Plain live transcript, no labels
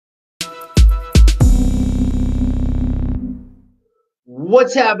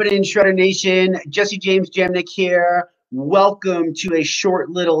What's happening, Shredder Nation? Jesse James Jamnik here. Welcome to a short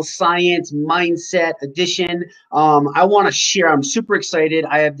little science mindset edition. I want to share. I'm super excited.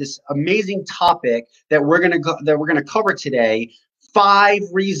 I have this amazing topic that we're gonna cover today. 5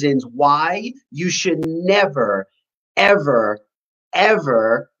 reasons why you should never, ever,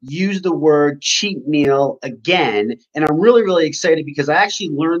 ever use the word cheat meal again. And I'm really, really excited because I actually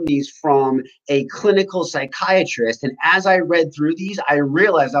learned these from a clinical psychiatrist. And as I read through these, I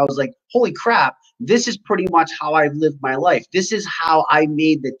realized I was like, holy crap, this is pretty much how I've lived my life. This is how I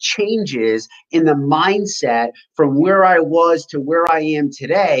made the changes in the mindset from where I was to where I am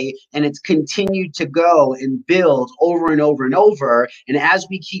today. And it's continued to go and build over and over and over. And as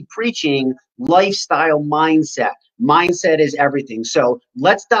we keep preaching, lifestyle mindset. Mindset is everything. So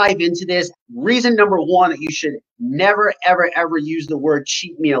let's dive into this. Reason number 1 that you should never, ever, ever use the word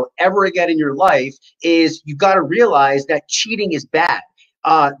cheat meal ever again in your life is you got to realize that cheating is bad.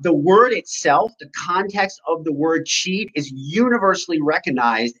 The word itself, the context of the word cheat is universally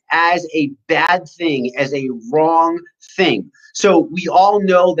recognized as a bad thing, as a wrong thing. So we all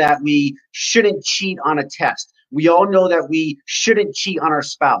know that we shouldn't cheat on a test. We all know that we shouldn't cheat on our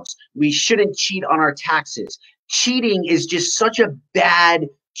spouse. We shouldn't cheat on our taxes. Cheating is just such a bad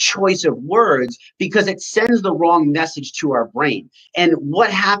choice of words because it sends the wrong message to our brain. And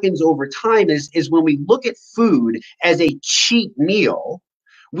what happens over time is when we look at food as a cheat meal,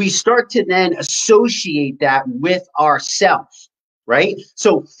 we start to then associate that with ourselves, right?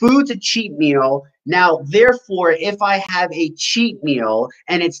 So food's a cheat meal. Now, therefore, if I have a cheat meal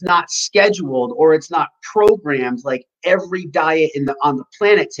and it's not scheduled or it's not programmed like every diet on the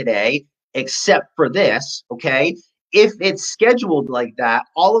planet today, except for this, okay? If it's scheduled like that,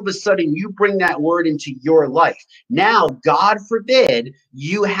 all of a sudden you bring that word into your life. Now, God forbid,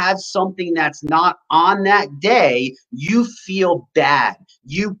 you have something that's not on that day, you feel bad.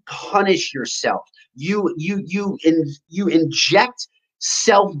 You punish yourself. You inject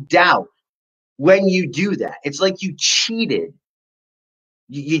self-doubt when you do that. It's like you cheated.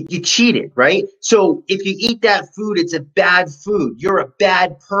 You cheated, right? So if you eat that food, it's a bad food. You're a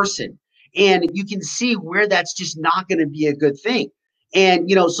bad person. And you can see where that's just not going to be a good thing. And,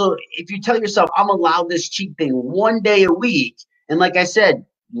 you know, so if you tell yourself, I'm allowed this cheat thing 1 day a week, and like I said,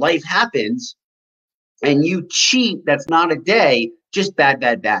 life happens, and you cheat, that's not a day, just bad,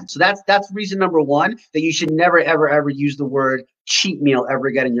 bad, bad. So that's reason number 1, that you should never, ever, ever use the word cheat meal ever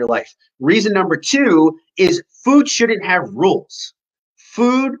again in your life. Reason number 2 is food shouldn't have rules.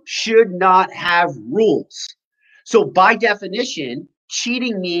 Food should not have rules. So by definition,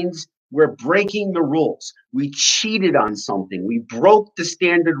 cheating means we're breaking the rules. We cheated on something. We broke the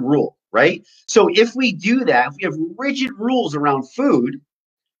standard rule, right? So if we do that, if we have rigid rules around food,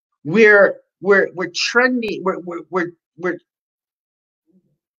 we're trending, we're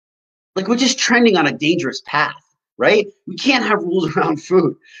just trending on a dangerous path, right? We can't have rules around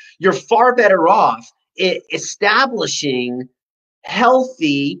food. You're far better off establishing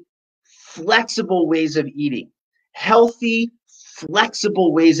healthy, flexible ways of eating. Healthy,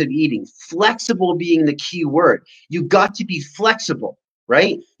 flexible ways of eating. Flexible being the key word. You got to be flexible,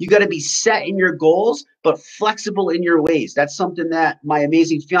 right? You got to be set in your goals, but flexible in your ways. That's something that my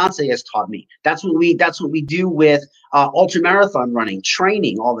amazing fiance has taught me. That's what we do with ultra marathon running,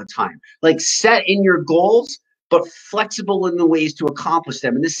 training all the time. Like, set in your goals, but flexible in the ways to accomplish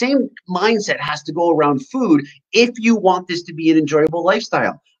them. And the same mindset has to go around food if you want this to be an enjoyable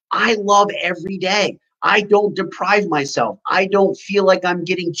lifestyle. I love every day. I don't deprive myself. I don't feel like I'm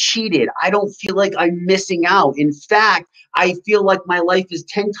getting cheated. I don't feel like I'm missing out. In fact, I feel like my life is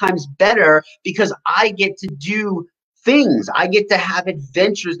 10 times better because I get to do things. I get to have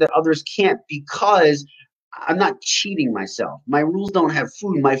adventures that others can't because I'm not cheating myself. My rules don't have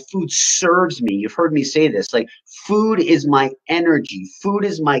food. My food serves me. You've heard me say this. Like, food is my energy. Food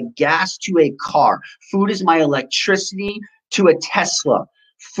is my gas to a car. Food is my electricity to a Tesla.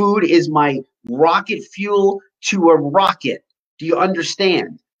 Food is my rocket fuel to a rocket. Do you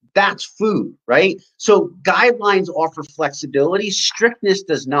understand? That's food, right? So guidelines offer flexibility. Strictness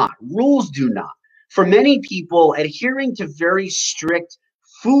does not. Rules do not. For many people, adhering to very strict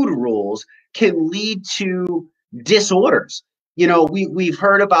food rules can lead to disorders. You know, we've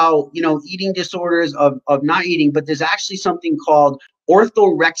heard about, you know, eating disorders of not eating, but there's actually something called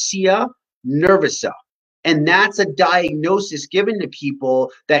orthorexia nervosa. And that's a diagnosis given to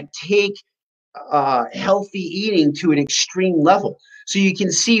people that take healthy eating to an extreme level. So you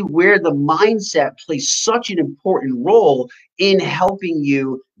can see where the mindset plays such an important role in helping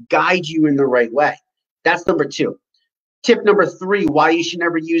you, guide you in the right way. That's number 2. Tip number 3, why you should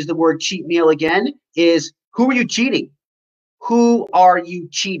never use the word cheat meal again, is who are you cheating? Who are you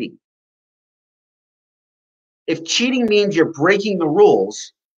cheating? If cheating means you're breaking the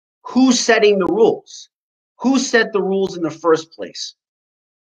rules, who's setting the rules? Who set the rules in the first place?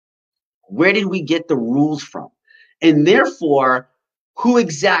 Where did we get the rules from? And therefore, who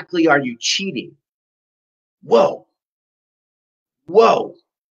exactly are you cheating? Whoa. Whoa.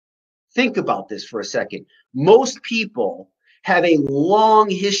 Think about this for a second. Most people have a long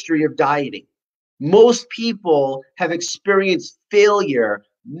history of dieting. Most people have experienced failure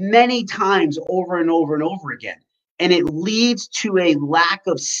many times over and over and over again. And it leads to a lack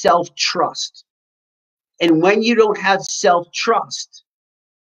of self-trust. And when you don't have self-trust,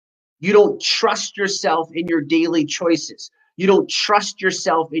 you don't trust yourself in your daily choices. You don't trust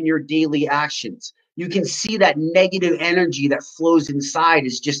yourself in your daily actions. You can see that negative energy that flows inside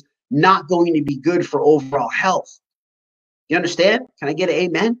is just not going to be good for overall health. You understand? Can I get an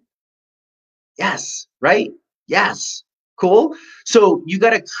amen? Yes, right? Yes. Cool. So you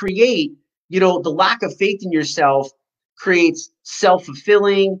got to create, the lack of faith in yourself creates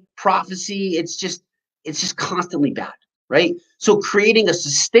self-fulfilling prophecy. It's just constantly bad, right? So creating a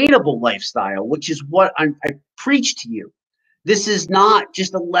sustainable lifestyle, which is what I preach to you. This is not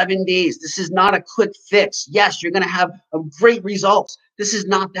just 11 days. This is not a quick fix. Yes, you're going to have great results. This is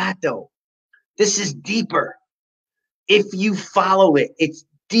not that though. This is deeper. If you follow it, it's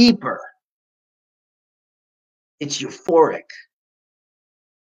deeper. It's euphoric.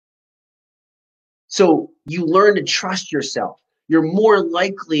 So you learn to trust yourself. You're more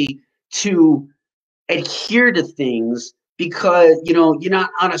likely to adhere to things because, you're not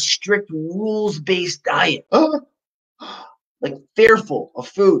on a strict rules-based diet. Like fearful of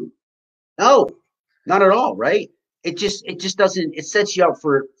food. No, not at all, right? It just doesn't, it sets you up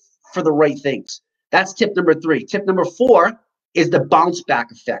for the right things. That's tip number 3. Tip number 4 is the bounce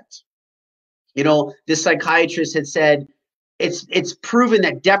back effect. This psychiatrist had said, it's proven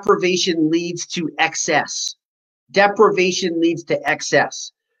that deprivation leads to excess. Deprivation leads to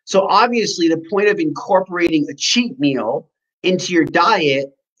excess. So obviously the point of incorporating a cheat meal into your diet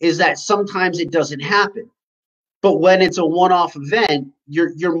is that sometimes it doesn't happen. But when it's a one-off event,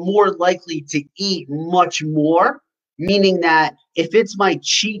 you're more likely to eat much more, meaning that if it's my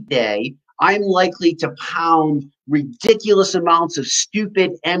cheat day, I'm likely to pound ridiculous amounts of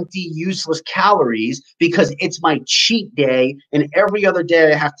stupid, empty, useless calories because it's my cheat day and every other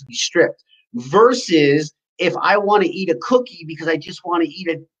day I have to be strict. Versus if I want to eat a cookie because I just want to eat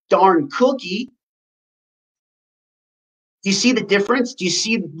a darn cookie. Do you see the difference? Do you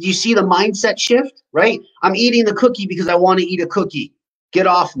see the mindset shift, right? I'm eating the cookie because I want to eat a cookie. Get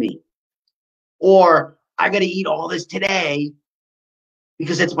off me. Or I got to eat all this today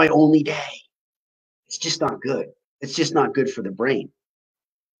because it's my only day. It's just not good. It's just not good for the brain.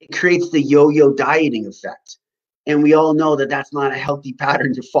 It creates the yo-yo dieting effect. And we all know that that's not a healthy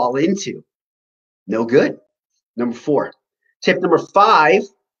pattern to fall into. No good. Number 4. Tip number 5,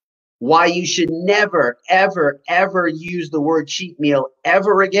 why you should never, ever, ever use the word cheat meal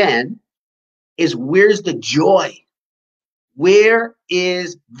ever again is where's the joy? Where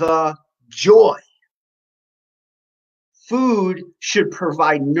is the joy? Food should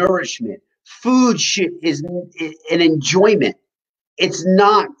provide nourishment. Food is an enjoyment. It's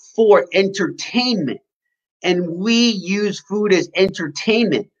not for entertainment. And we use food as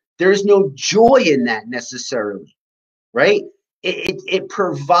entertainment. There's no joy in that necessarily, right? It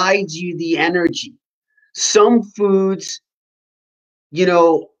provides you the energy. Some foods,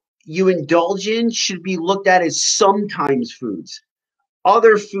 you indulge in should be looked at as sometimes foods.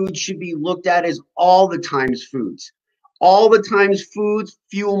 Other foods should be looked at as all the times foods. All the times foods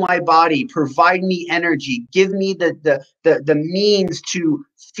fuel my body, provide me energy, give me the means to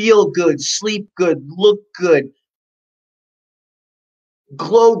feel good, sleep good, look good,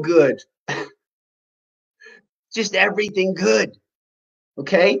 glow good, just everything good.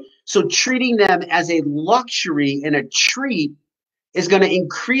 Okay? So treating them as a luxury and a treat is going to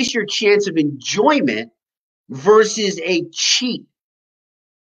increase your chance of enjoyment versus a cheat.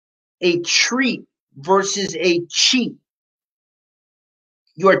 A treat versus a cheat.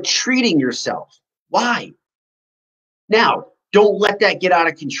 You are treating yourself. Why? Now, don't let that get out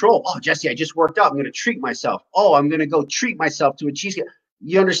of control. Oh, Jesse, I just worked out. I'm going to treat myself. Oh, I'm going to go treat myself to a cheesecake.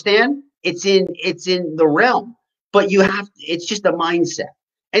 You understand? It's in the realm, but it's just a mindset.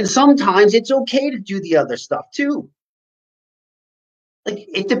 And sometimes it's okay to do the other stuff too. Like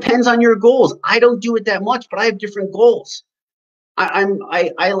it depends on your goals. I don't do it that much, but I have different goals.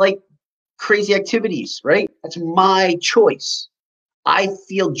 I like crazy activities, right? That's my choice. I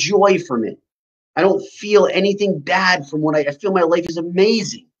feel joy from it. I don't feel anything bad from what I feel my life is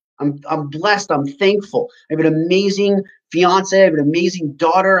amazing. I'm blessed. I'm thankful. I have an amazing fiance. I have an amazing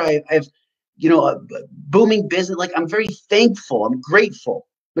daughter. I have, you know, a booming business. Like, I'm very thankful. I'm grateful.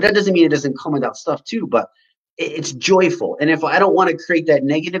 But that doesn't mean it doesn't come without stuff too. But it's joyful. And if I don't want to create that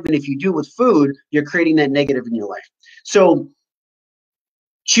negative, and if you do with food, you're creating that negative in your life. So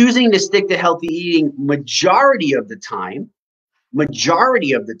choosing to stick to healthy eating majority of the time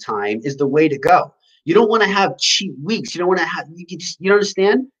is the way to go. You don't want to have cheat weeks. You don't want to have, you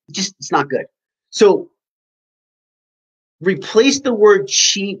understand? It's not good. So replace the word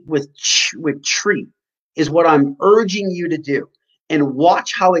cheat with treat is what I'm urging you to do, and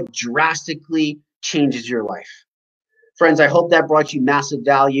watch how it drastically changes your life. Friends, I hope that brought you massive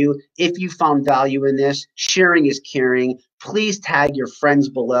value. If you found value in this, sharing is caring. Please tag your friends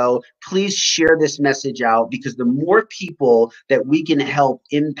below. Please share this message out, because the more people that we can help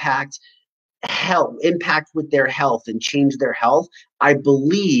impact with their health and change their health, I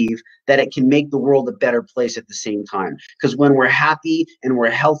believe that it can make the world a better place at the same time. Because when we're happy and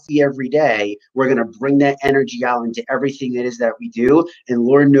we're healthy every day, we're going to bring that energy out into everything it is that we do. And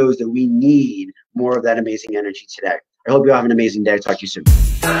Lord knows that we need more of that amazing energy today. I hope you have an amazing day. Talk to you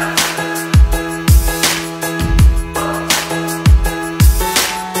soon.